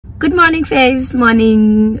Good morning, faves.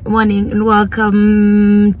 Morning, and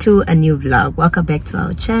welcome to a new vlog. Welcome back to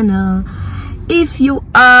our channel. If you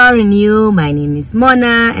are new, my name is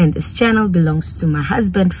Mona, and this channel belongs to my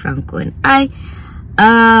husband Franco and I.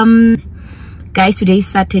 Guys, today is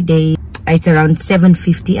Saturday. It's around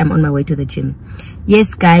 7:50. I'm on my way to the gym.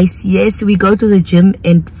 Yes, guys. Yes, we go to the gym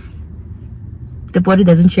and the body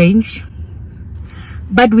doesn't change.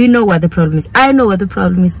 But we know what the problem is. I know what the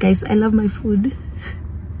problem is, guys. I love my food.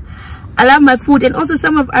 I love my food. And also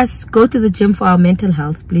some of us go to the gym for our mental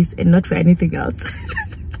health, please, and not for anything else.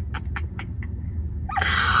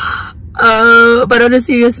 But on a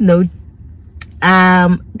serious note,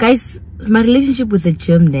 guys, my relationship with the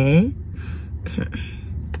gym,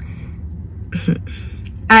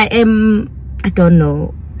 I don't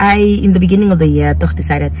know. In the beginning of the year, I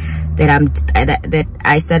decided that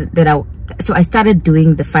I started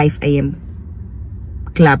doing the 5 a.m.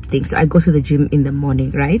 club thing. So I go to the gym in the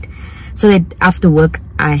morning, right? So that after work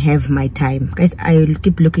I have my time. Guys, I will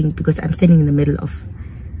keep looking because I'm standing in the middle of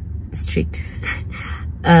the street.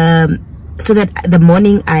 So that the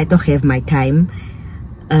morning I don't have my time.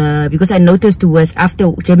 Because I noticed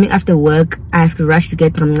after gymming after work, I have to rush to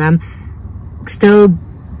get still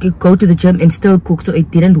go to the gym and still cook, so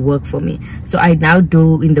it didn't work for me. So I now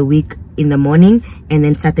do in the week in the morning and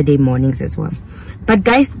then Saturday mornings as well. But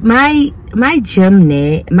guys, my gym,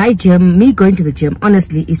 me going to the gym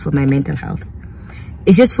honestly is for my mental health.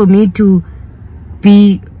 It's just for me to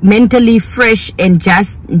be mentally fresh and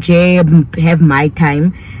just have my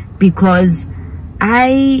time, because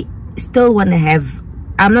I still want to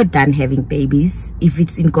I'm not done having babies. If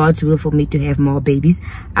it's in God's will for me to have more babies,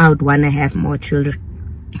 I would want to have more children.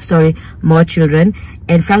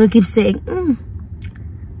 And Franco keeps saying,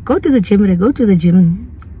 go to the gym, go to the gym.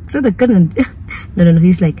 So the couldn't. No,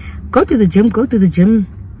 he's like, go to the gym.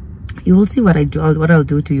 You will see what I'll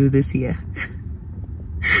do to you this year.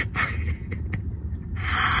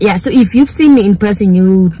 Yeah, so if you've seen me in person,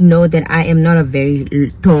 you know that I am not a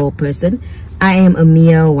very tall person. I am a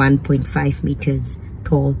mere 1.5 meters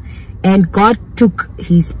tall. And God took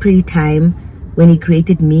his pretty time when he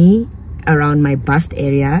created me around my bust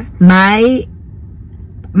area. My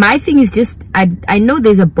thing is just, I know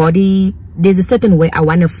there's a certain way I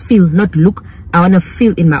want to feel, not look. I want to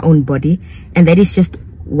feel in my own body, and that is just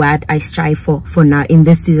what I strive for now in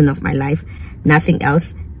this season of my life. Nothing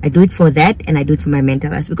else. I do it for that, and I do it for my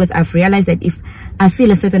mental health, because I've realized that if I feel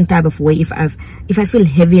a certain type of way, if I feel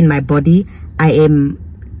heavy in my body, I'm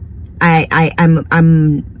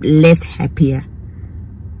less happier.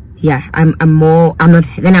 Yeah, I'm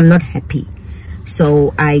not happy.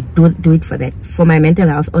 So I do it for that, for my mental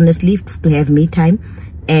health, honestly, to have me time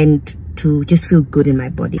and to just feel good in my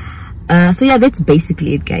body. So yeah, that's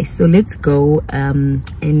basically it, guys. So let's go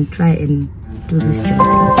and try and do this jumping.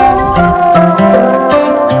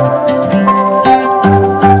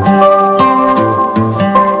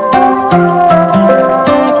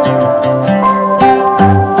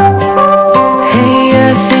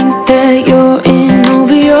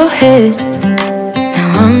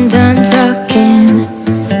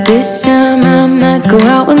 This time I might go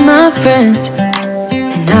out with my friends,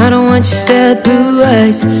 and I don't want your sad blue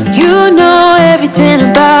eyes. You know everything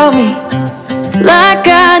about me, like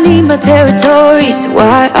I need my territory. So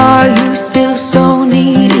why are you still so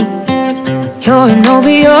needy? You're in over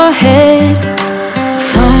your head.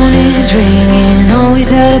 Phone is ringing,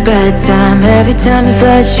 always at a bad time. Every time you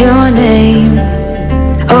flash your name,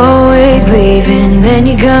 always leaving, then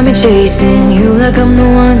you got me chasing you like I'm the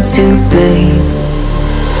one to blame.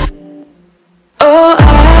 Oh, I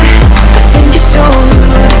think you're so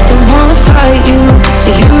rude. Don't wanna fight you,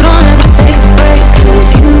 but you don't ever take a break.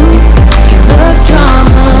 Cause you love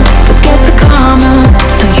drama, forget the karma.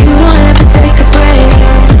 No, you don't ever take a break.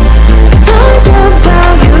 It's always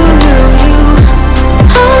about you.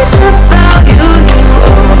 Always about you.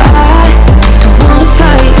 Oh, I don't wanna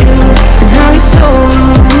fight you, but now you're so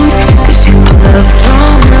rude. Cause you love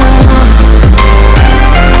drama.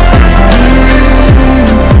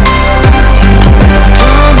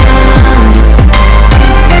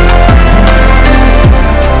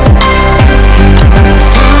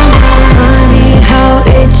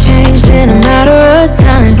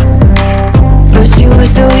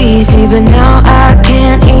 So easy, but now I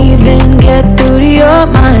can't even get through to your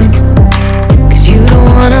mind. Cause you don't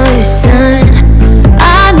wanna listen.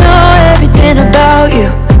 I know everything about you,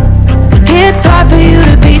 like it's hard for you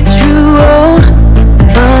to be true. Oh,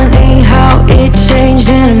 funny how it changed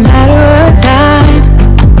in a matter of time.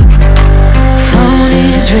 Phone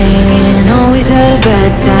is ringing, always at a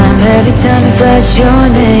bad time. Every time you flash your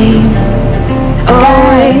name,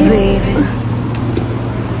 always leaving.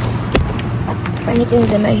 funny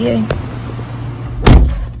things am I hearing?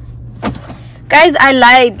 Guys, I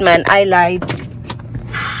lied, man. I lied.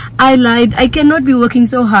 I cannot be working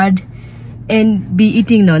so hard and be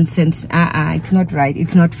eating nonsense. It's not right.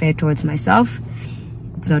 It's not fair towards myself.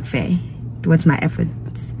 It's not fair towards my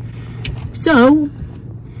efforts. So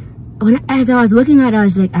as I was working hard, I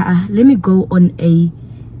was like, let me go on a,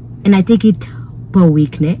 and I take it per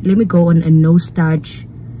week, ne? Let me go on a no starch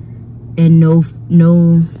and no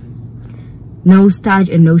starch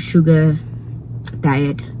and no sugar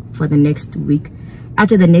diet for the next week.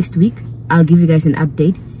 After the next week, I'll give you guys an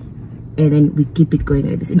update, and then we keep it going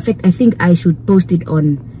like this. In fact, I think I should post it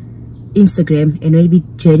on Instagram and maybe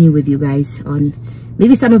journey with you guys on,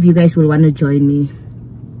 maybe some of you guys will want to join me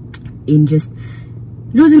in just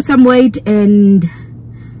losing some weight and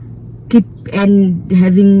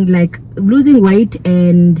having like losing weight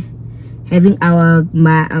and having our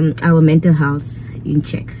mental health in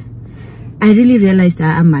check. I really realized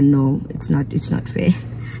that no, it's not fair.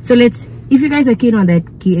 So if you guys are keen on that,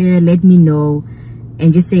 let me know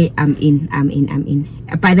and just say I'm in.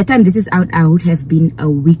 By the time this is out, I would have been a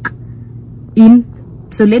week in.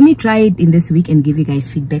 So let me try it in this week and give you guys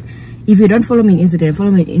feedback. If you don't follow me on Instagram,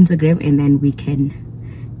 follow me on Instagram, and then we can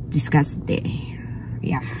discuss there.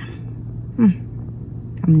 Yeah.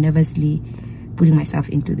 I'm nervously putting myself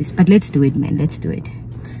into this, but let's do it, man. Let's do it.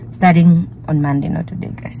 Starting on Monday, not today,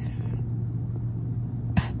 guys.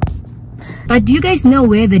 But do you guys know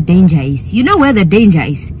where the danger is? You know where the danger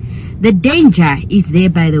is? The danger is there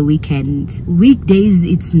by the weekends. Weekdays,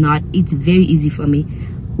 it's not. It's very easy for me.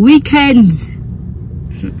 Weekends,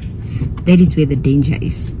 that is where the danger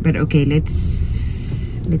is. But okay,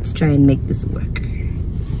 let's try and make this work.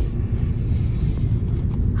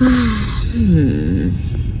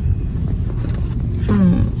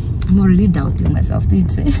 I'm already doubting myself, do you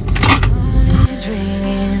say? Phone is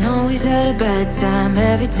ringing, always at a bad time.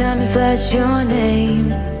 Every time you flash your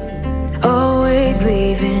name, always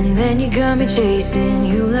leaving, then you got me chasing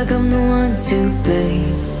you like I'm the one to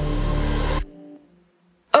blame.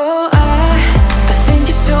 Oh, I think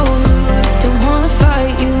you're so rude, don't wanna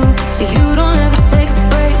fight you, but you don't ever take a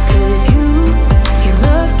break, 'cause you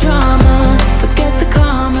love drama, forget the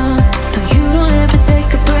karma. No, you don't ever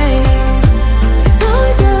take a break, it's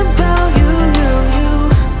always about you.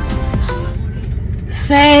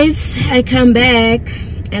 Vibes, I come back,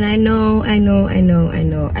 and I know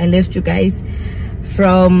I left you guys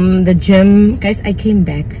from the gym. Guys, I came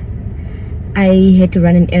back. I had to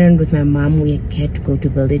run an errand with my mom. We had to go to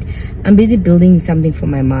build it. I'm busy building something for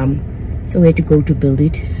my mom, so we had to go to build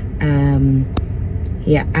it.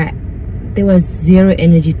 Yeah, there was zero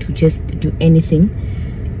energy to just do anything.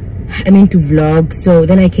 I mean, to vlog. So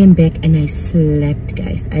then I came back and I slept,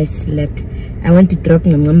 guys. I slept. I went to drop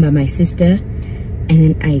my mom by my sister, and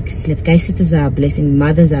then I slept. Guys, sisters are a blessing,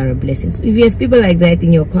 mothers are a blessing. So if you have people like that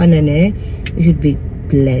in your corner, you should be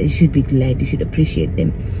blessed, you should be glad, you should appreciate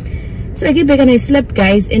them. So I came back and I slept,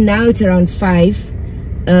 guys, and now it's around 5.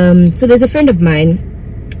 So there's a friend of mine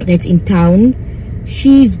that's in town.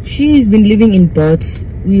 She's been living in Bots.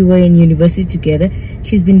 We were in university together.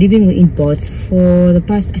 She's been living in Bots for the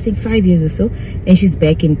past, I think, 5 years or so, and she's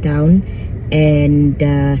back in town. And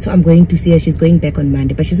so I'm going to see her. She's going back on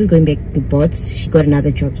Monday, but she's not going back to Bots. She got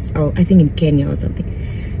another job, I think in Kenya or something.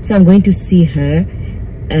 So I'm going to see her,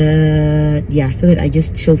 yeah, so that I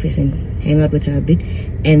just show face and hang out with her a bit,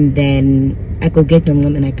 and then I go get my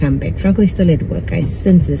mom and I come back. Franco is still at work, guys,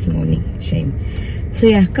 since this morning. Shame. So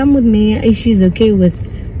yeah, come with me. If she's okay with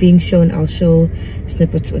being shown, I'll show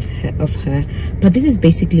snippets of her. But this is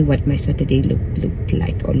basically what my Saturday looked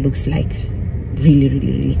like, or looks like.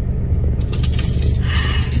 Really.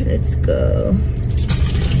 Let's go.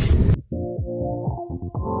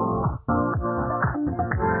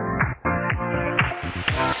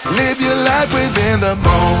 Live your life within the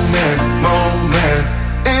moment,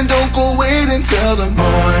 and don't go wait until the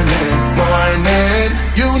morning.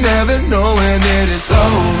 You never know when it is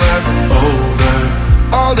over.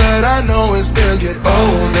 All that I know is we'll get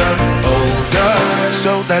older.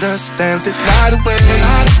 So let us dance this night away.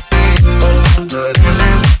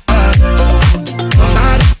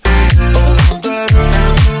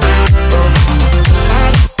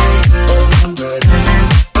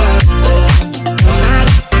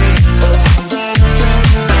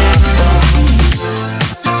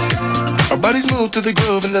 To the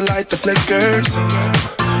groove and the light that flickers.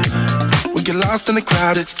 We get lost in the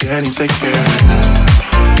crowd, it's getting thicker.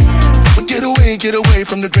 We get away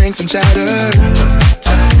from the drinks and chatter.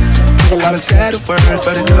 Haven't said a word,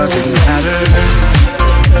 but it doesn't matter.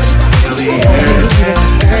 Feel the air.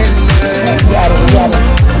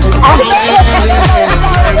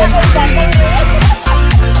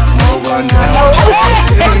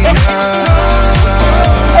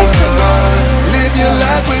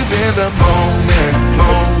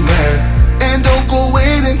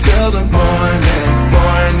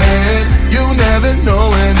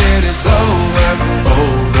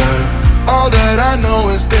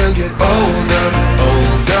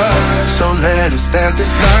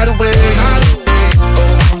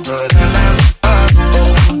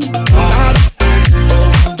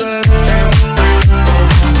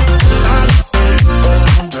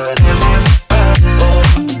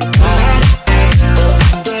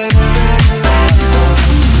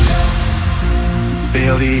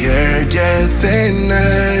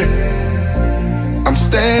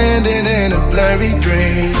 standing in a blurry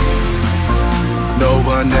dream. No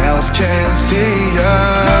one else can see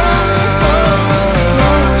us,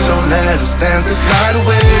 so let us dance this night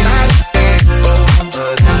away.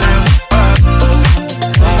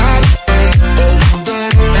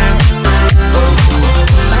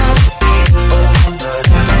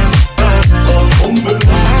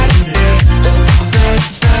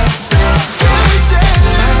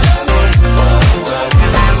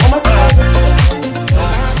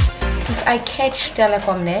 If I catch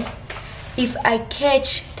Telecom there, if I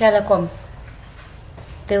catch Telecom,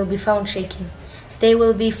 they will be found shaking. They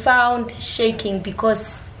will be found shaking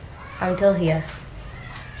because I'm still here.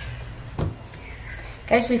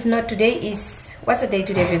 Guys, we've not, today is, what's the day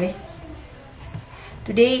today, baby?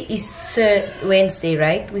 Today is Wednesday,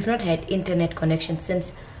 right? We've not had internet connection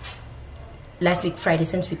since last week, Friday,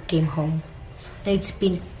 since we came home. And it's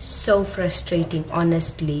been so frustrating,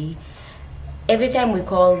 honestly. Every time we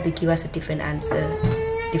call, they give us a different answer,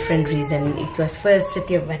 different reason. It was first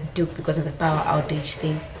City of Windhoek because of the power outage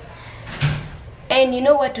thing. And you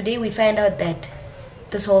know what? Today we find out that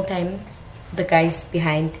this whole time, the guys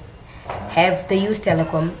behind they use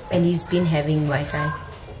Telecom, and he's been having Wi-Fi.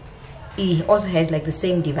 He also has like the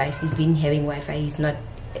same device. He's been having Wi-Fi. He's not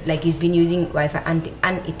like he's been using Wi-Fi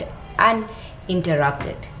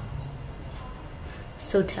uninterrupted.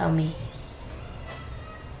 So tell me,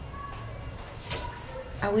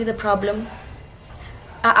 are we the problem?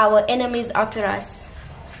 Are our enemies after us?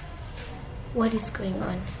 What is going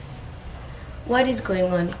on? What is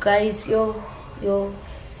going on, guys?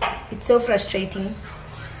 It's so frustrating.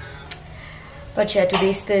 But yeah,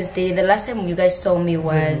 today's Thursday. The last time you guys saw me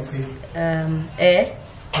was the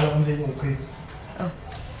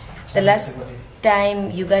last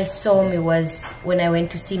time you guys saw me was when I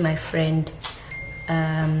went to see my friend.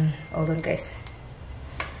 Hold on, guys.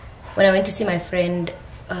 When I went to see my friend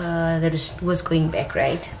that was going back,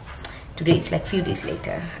 right? Today it's like a few days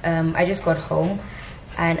later. I just got home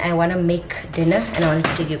and I want to make dinner and I wanted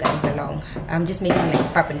to take you guys along. I'm just making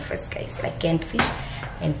like pap and fish, guys, like canned fish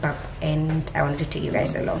and pap, and I wanted to take you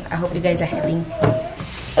guys along. I hope you guys are having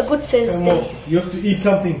a good Thursday. You have to eat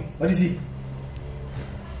something. What is it?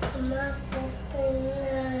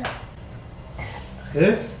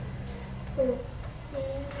 Eh?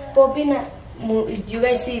 Popina, you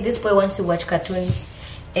guys see, this boy wants to watch cartoons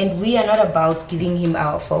and we are not about giving him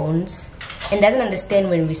our phones, and doesn't understand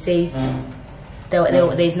when we say there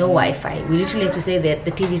is no Wi-Fi. We literally have to say that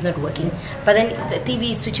the TV is not working, but then the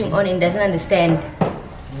TV is switching on and doesn't understand.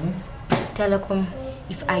 Telecom,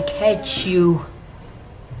 if I catch you,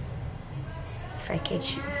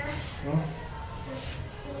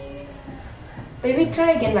 baby,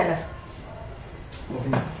 try again, my love.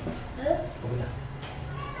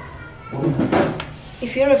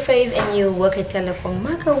 If you're a fave and you work at Telecom,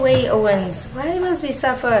 mark away, Owens. Why must we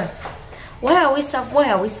suffer? Why are we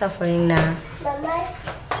suffering now? I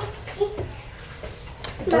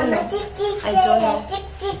don't know.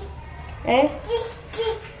 Eh?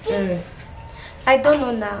 I don't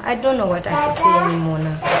know now. I don't know what I could say anymore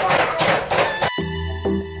now.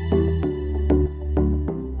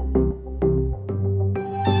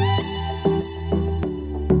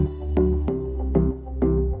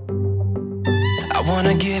 I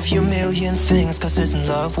wanna give you a million things, cause isn't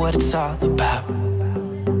love what it's all about?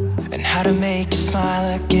 And how to make you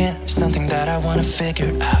smile again is something that I wanna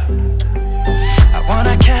figure out. I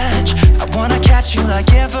wanna catch you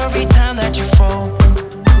like every time that you fall.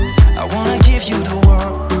 I wanna give you the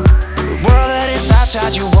world that is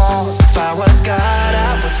outside your walls. If I was God,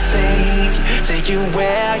 I would save you, take you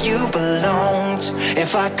where you belong.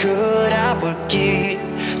 If I could, I would give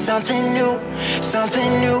something new.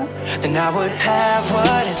 Then I would have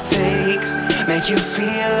what it takes, make you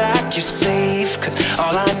feel like you're safe. Cause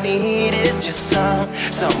all I need is just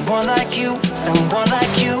someone like you, someone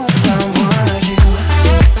like you, someone like you.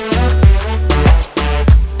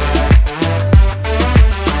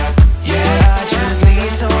 Yeah, I just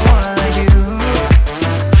need someone like you,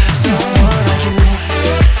 someone like you.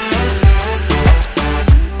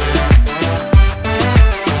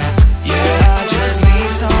 Yeah, I just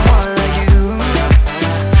need someone like you,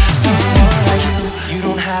 someone like you. You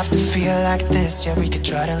don't have to feel like this, yeah, we could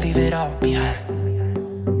try to leave it all behind.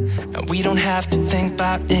 And we don't have to think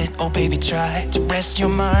about it, oh baby, try to rest your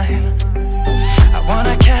mind. I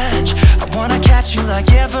wanna catch you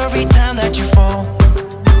like every time that you fall.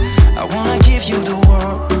 I wanna give you the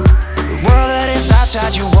world that is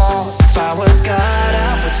outside your walls. If I was God,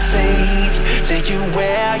 I would save you, take you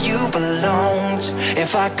where you belong.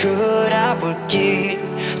 If I could, I would give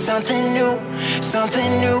something new.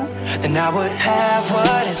 Then I would have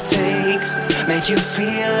what it takes, make make you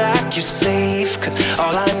feel like you're safe. Cause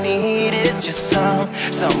all I need is just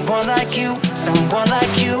someone like you, someone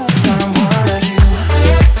like you, someone like you.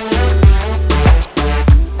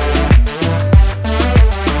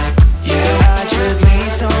 Yeah, I just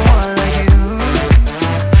need someone like you,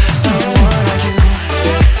 someone like you.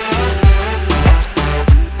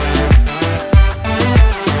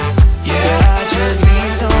 Yeah, I just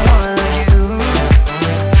need someone like you,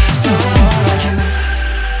 someone like you.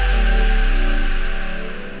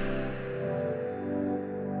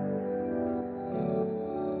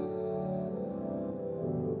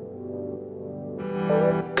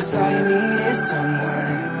 Cause all you need is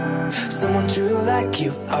someone true like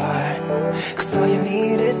you are. Cause all you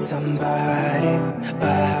need is somebody.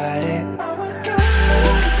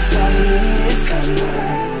 Cause all you need is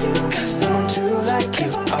someone true like you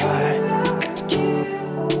are.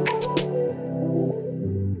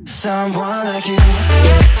 Someone like you.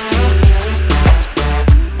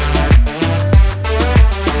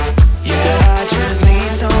 Yeah, I just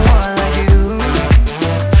need someone like you,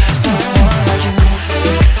 someone like you.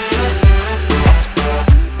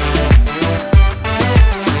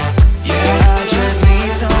 Yeah, I just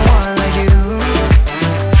need someone like you,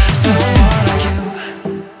 someone like you.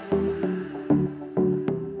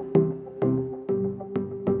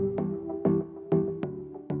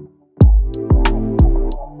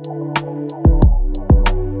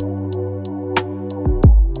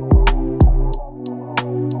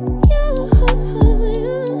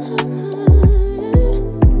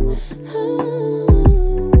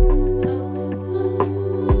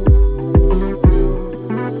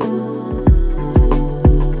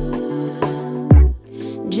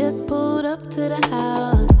 Just pulled up to the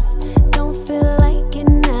house, don't feel like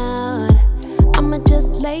getting out. I'ma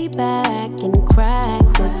just lay back and crack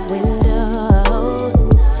this window.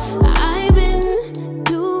 I've been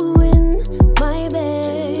doing my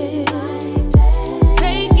best,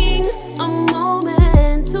 taking a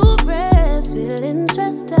moment to rest, feeling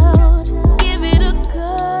stressed out. Give it a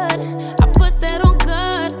good, I put that on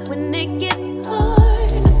God when it gets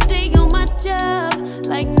hard. I stay on my job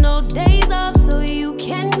like no days off, so you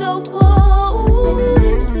can go home with the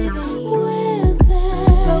negativity, with that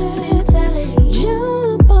broke mentality.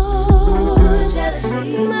 Jump on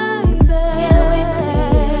jealousy, my bad. Get away from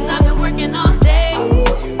me, cause I've been working all day.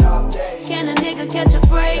 Can a nigga catch a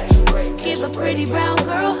break? Give a pretty brown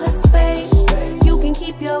girl her space. You can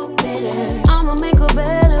keep your bitter, I'ma make a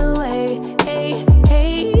better way. Hey,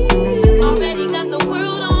 hey, already got the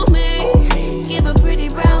world on me. Give a pretty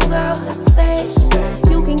brown girl her space.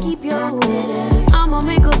 You can keep your bitter, I'ma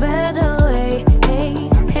make a better way. Hey,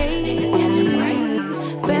 hey,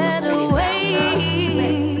 better way.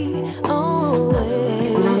 Oh,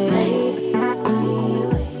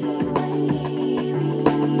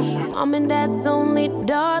 Mom and Dad's only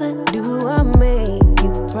daughter, do I make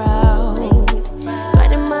you proud?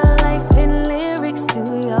 Writing my life in lyrics, do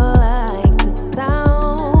you like the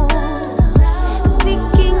sound?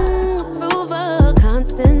 Seeking approval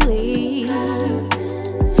constantly.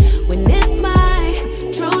 When it's my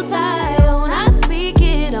truth I own, I speak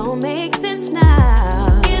it, don't make sense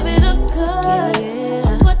now. Give it a good,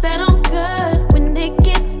 I put that on good when it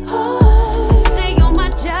gets hard. I stay on my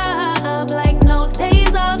job like no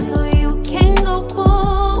days off, so you can go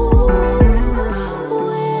home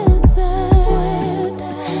with that.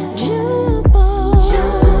 Jump on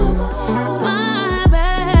my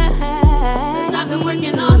back, cause I've been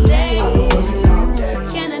working all day.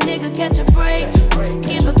 Can a nigga catch a break?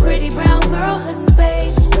 Give a pretty brown girl her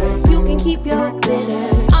space. You can keep your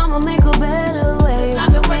bitter, I'ma make a better way. Cause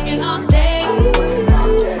I've been working all day.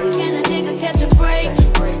 Can a nigga catch a break?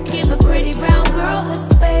 Give a pretty brown girl her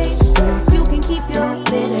space. You can keep your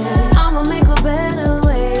bitter, I'ma make a better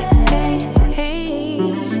way. Hey, hey,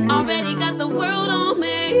 already got the world on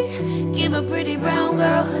me. Give a pretty brown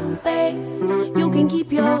girl her space. You can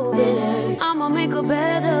keep your bitter, I'ma make a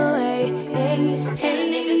better way. Hey, hey,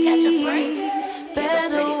 nigga catch a break.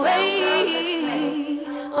 Better way.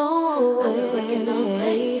 Oh,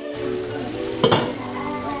 hey.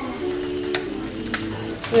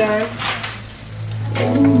 Yeah.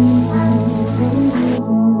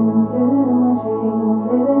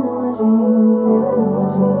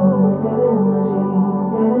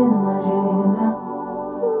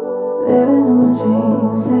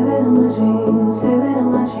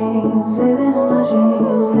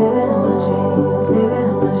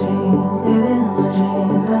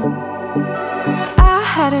 I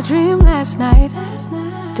had a dream last night.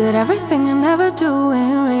 Did everything I never do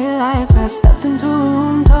in real life. I stepped into a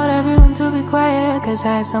room, told everyone to be quiet, cause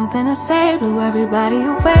I had something to say. Blew everybody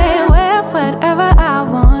away with whatever I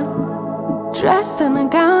want. dressed in a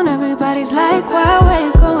gown, everybody's like, why, where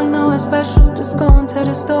you going? Nowhere special, just going to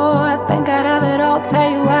the store. I think I'd have it all,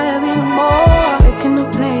 tell you I have even more. Picking a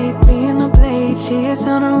plate, being a plate, she is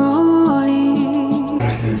unruly.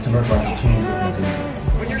 It's not about the king.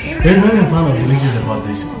 There's nothing fun or delicious about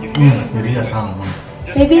this.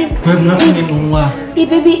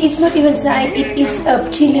 Baby, it's not even side. It is a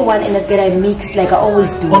chili one in it that I mixed like I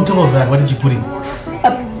always do. On top of that, what did you put in?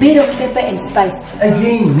 A bit of pepper and spice.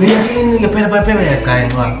 Again,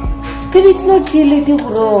 Baby, it's not chili,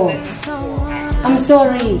 bro. I'm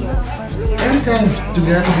sorry. every time to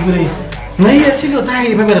get to do it. No, chili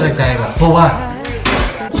for what?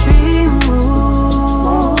 Dream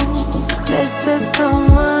rules. This is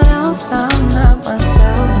someone else, I'm not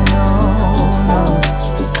myself, no, no.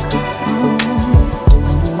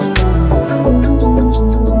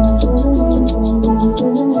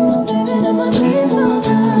 Living in my dreams all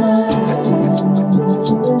night.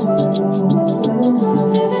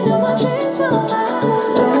 Living in my dreams all night.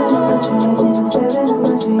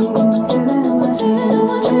 Living in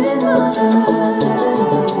my dreams all night.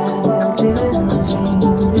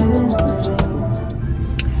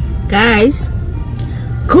 Guys,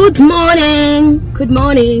 good morning,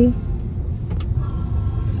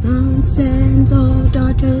 sons and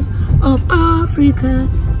daughters of Africa.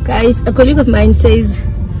 Guys, a colleague of mine says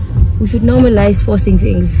we should normalize forcing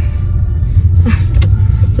things.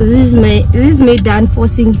 So this is me done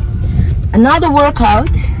forcing another workout.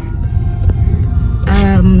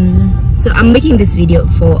 So I'm making this video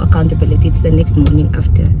for accountability. It's the next morning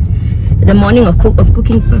after the morning of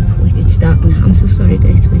cooking. Wait, it's dark now. I'm so sorry,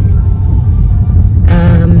 guys. Wait.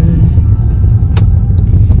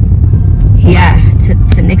 Yeah,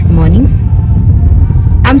 it's the next morning.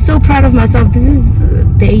 I'm so proud of myself. This is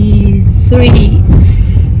day 3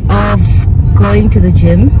 of going to the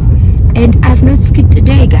gym, and I've not skipped a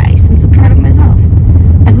day, guys. I'm so proud of myself.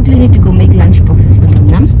 I quickly need to go make lunch boxes for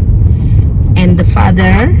Nam and the father,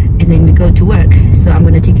 and then we go to work. So I'm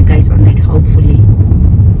gonna take you guys on that, hopefully.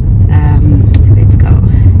 Let's go.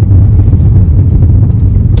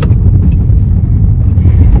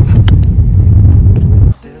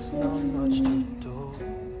 There's not much to do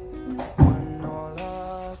when all I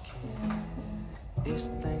can is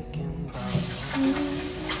thinking about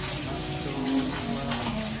you.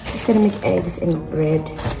 Just gonna make eggs and bread,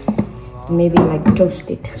 maybe like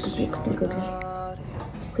toast it quickly.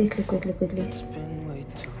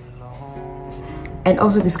 And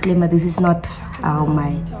also disclaimer, this is not how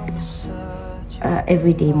my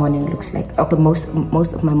everyday morning looks like. Okay, most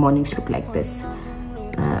of my mornings look like this.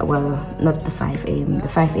 Well, not the 5 a.m. The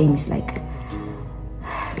 5 a.m. is like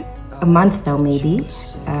a month now, maybe.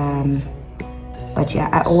 But yeah,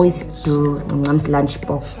 I always do mom's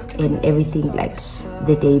lunchbox and everything like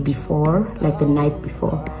the day before, like the night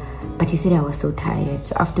before. But yesterday I was so tired,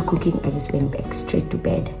 so after cooking I just went back straight to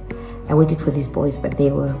bed. I waited for these boys, but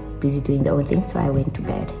they were busy doing their own thing, so I went to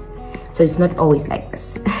bed. So it's not always like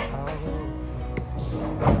this.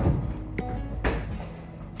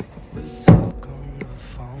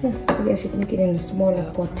 Maybe I should make it in a smaller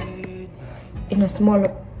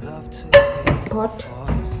pot.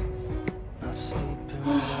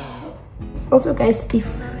 Also, guys, if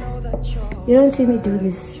you don't see me do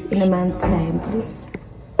this in a month's time, please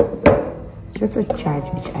let's not judge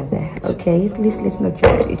each other, okay? Please, let's not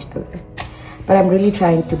judge each other. But I'm really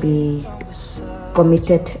trying to be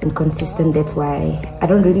committed and consistent. That's why I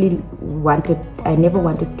never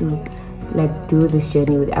wanted to like do this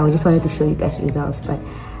journey I just wanted to show you guys results. But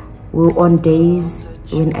on days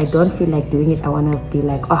when I don't feel like doing it, I want to be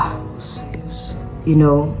like, oh, you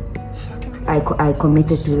know, I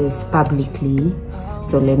committed to this publicly,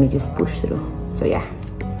 so let me just push through. So yeah.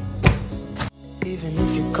 Even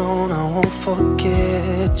if you're gone, I won't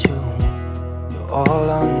forget you. You're all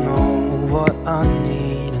I know, what I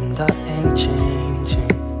need, and that ain't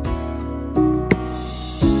changing.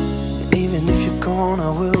 And even if you're gone, I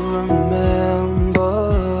will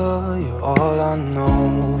remember. You're all I know,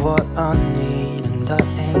 what I need, and that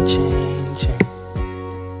ain't changing.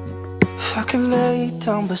 If I could lay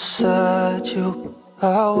down beside you,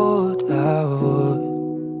 I would.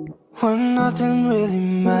 When nothing really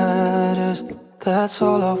matters, that's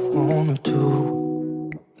all I wanna do.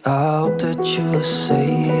 I hope that you are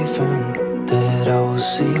safe and that I will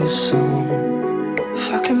see you soon.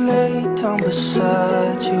 If I could lay down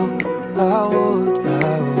beside you, I would.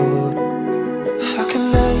 If I could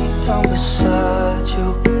lay down beside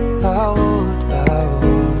you, I would.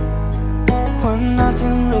 When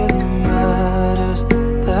nothing really matters,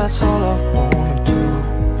 that's all I wanna do.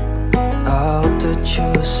 I hope that you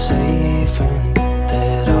are safe and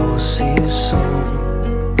that I will see you soon.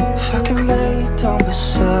 If I could lay lay down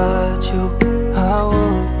beside you, I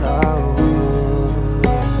would.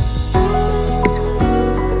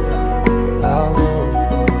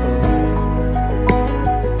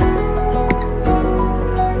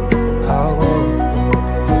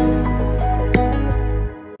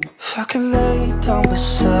 If I could lay down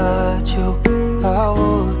beside you, I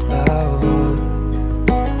would.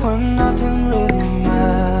 When nothing really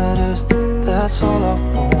matters, that's all I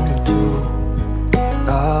wanna do. I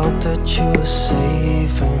hope that you are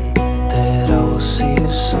safe and that I will see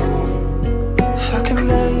you soon. If I could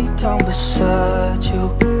lay down beside you,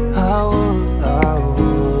 I would.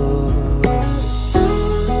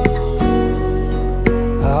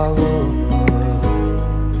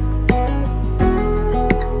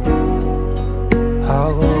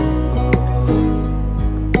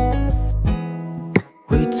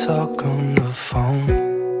 We talk on the phone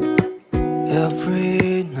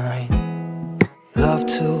every night. Love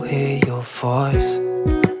to hear your voice.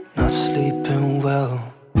 Not sleeping well.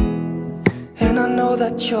 And I know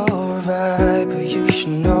that you're right, but you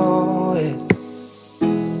should know it.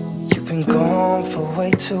 You've been gone for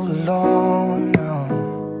way too long now.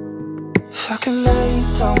 If I could lay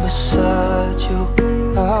down beside you,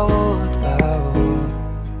 I would.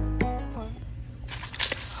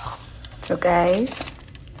 So guys,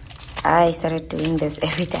 I started doing this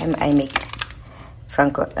every time I make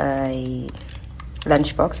Franco a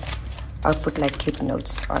lunchbox. I'll put like cute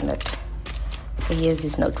notes on it. So here's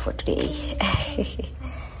his note for today.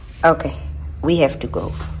 Okay, we have to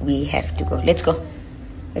go. Let's go,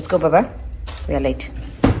 Baba. We are late.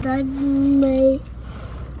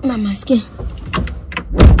 Mama, ski.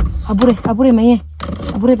 Abure, maye.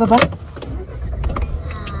 Abure, Baba.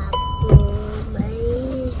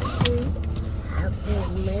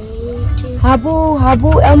 Habu,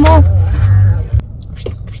 Elmo.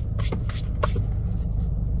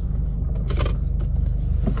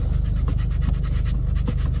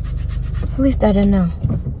 Who is Dada now?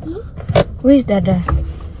 Who is Dada?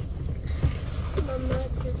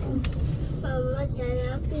 Mama,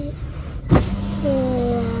 therapy.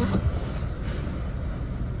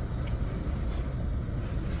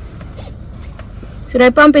 Should I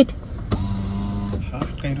pump it?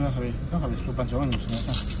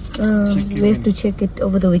 We have to check it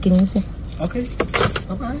over the weekend. Okay,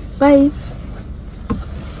 bye-bye. Bye.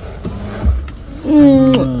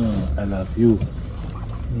 I love you.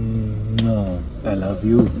 No, I love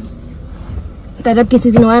you. Tadap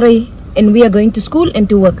kisses in Wari, and we are going to school and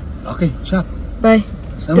to work. Okay, sharp. Bye.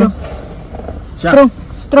 Strong.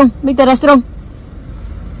 Strong. Make Dada strong.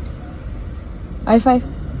 High five.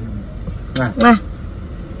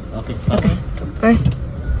 Okay. Bye.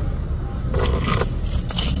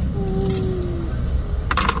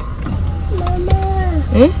 Mama.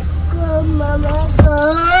 Go, Mama,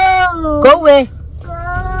 go. Go away. Go.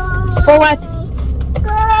 For what?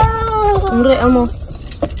 Go. Hungry, Elmo.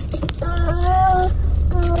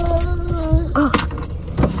 Oh.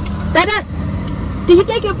 Dada, did you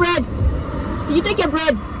take your bread?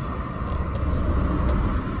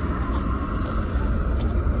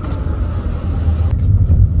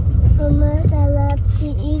 Mama,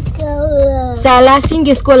 Salashin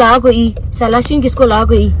kisko lago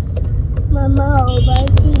i. Mama,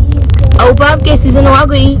 Opa ke season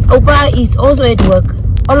wago i. Opa is also at work.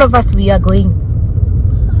 All of us we are going.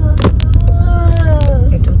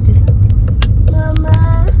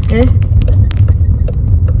 Mama. Eh?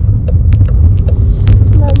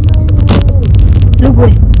 Mama, Look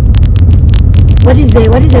where. What is there?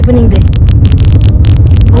 What is happening there?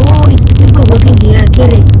 Oh, it's the people working here.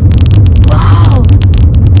 Get it? Wow.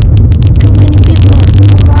 Too many people.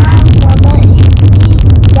 Mama is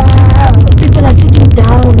sitting down. People are sitting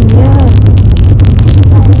down. Yeah.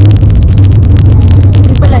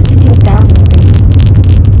 People are sitting down.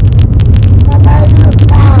 Mama, look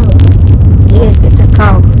down. Yes, it's a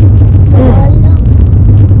cow. Mama, look.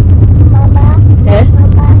 Mama. Eh?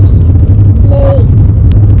 Mama, snake.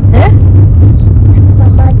 Eh?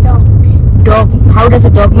 Mama, dog. Dog. How does a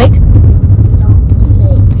dog make? Dog,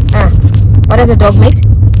 snake. Ah. What does a dog make?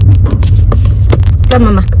 Come,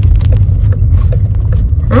 Mama.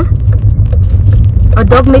 Huh? A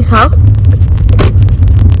dog makes how?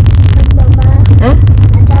 Mama, Huh?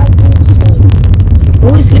 I don't do sleep. Who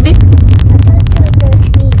is sleeping? I don't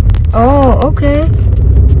sleep. Oh, okay.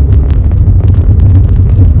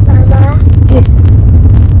 Mama, Yes.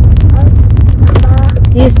 Mama,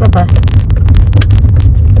 Yes, Papa. I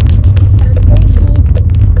don't sleep.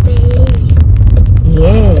 Baby.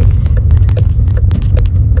 Yes.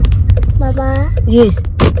 Mama, Yes.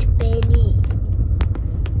 belly.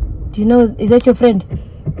 Do you know, is that your friend?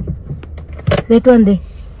 That one there.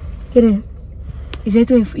 Get it. Is that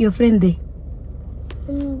your friend there?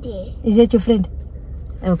 Inde. Is that your friend?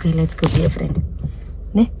 Okay, let's go to your friend.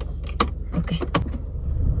 Ne? Okay.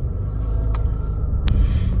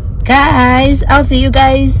 Guys, I'll see you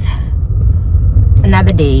guys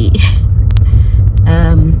another day.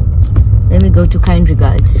 Let me go to kind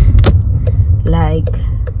regards, like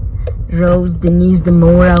Rose, Denise, the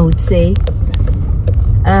Mora would say.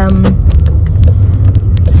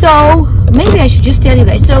 So maybe I should just tell you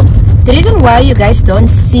guys. So the reason why you guys don't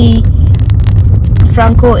see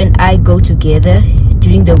Franco and I go together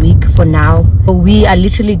during the week for now, we are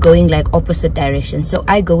literally going like opposite directions. So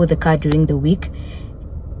I go with the car during the week,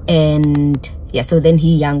 and yeah, so then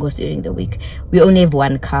he goes during the week. We only have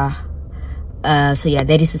one car. So yeah,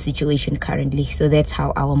 that is the situation currently. So that's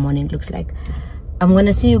how our morning looks like. I'm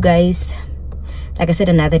gonna see you guys, like I said,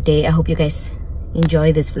 another day. I hope you guys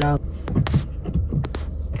enjoy this vlog.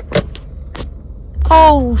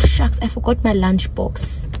 Oh shucks, I forgot my lunch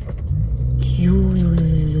box.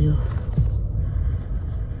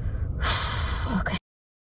 Okay.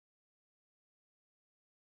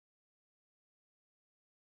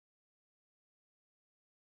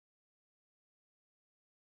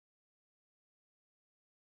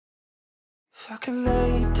 If I could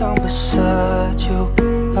lay down beside you,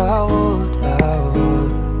 I would.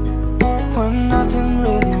 When nothing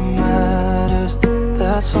really matters,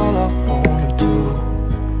 that's all I wanna do.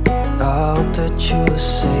 I hope that you are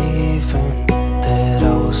safe and that I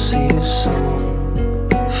will see you soon.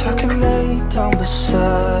 If I could lay down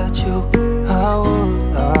beside you,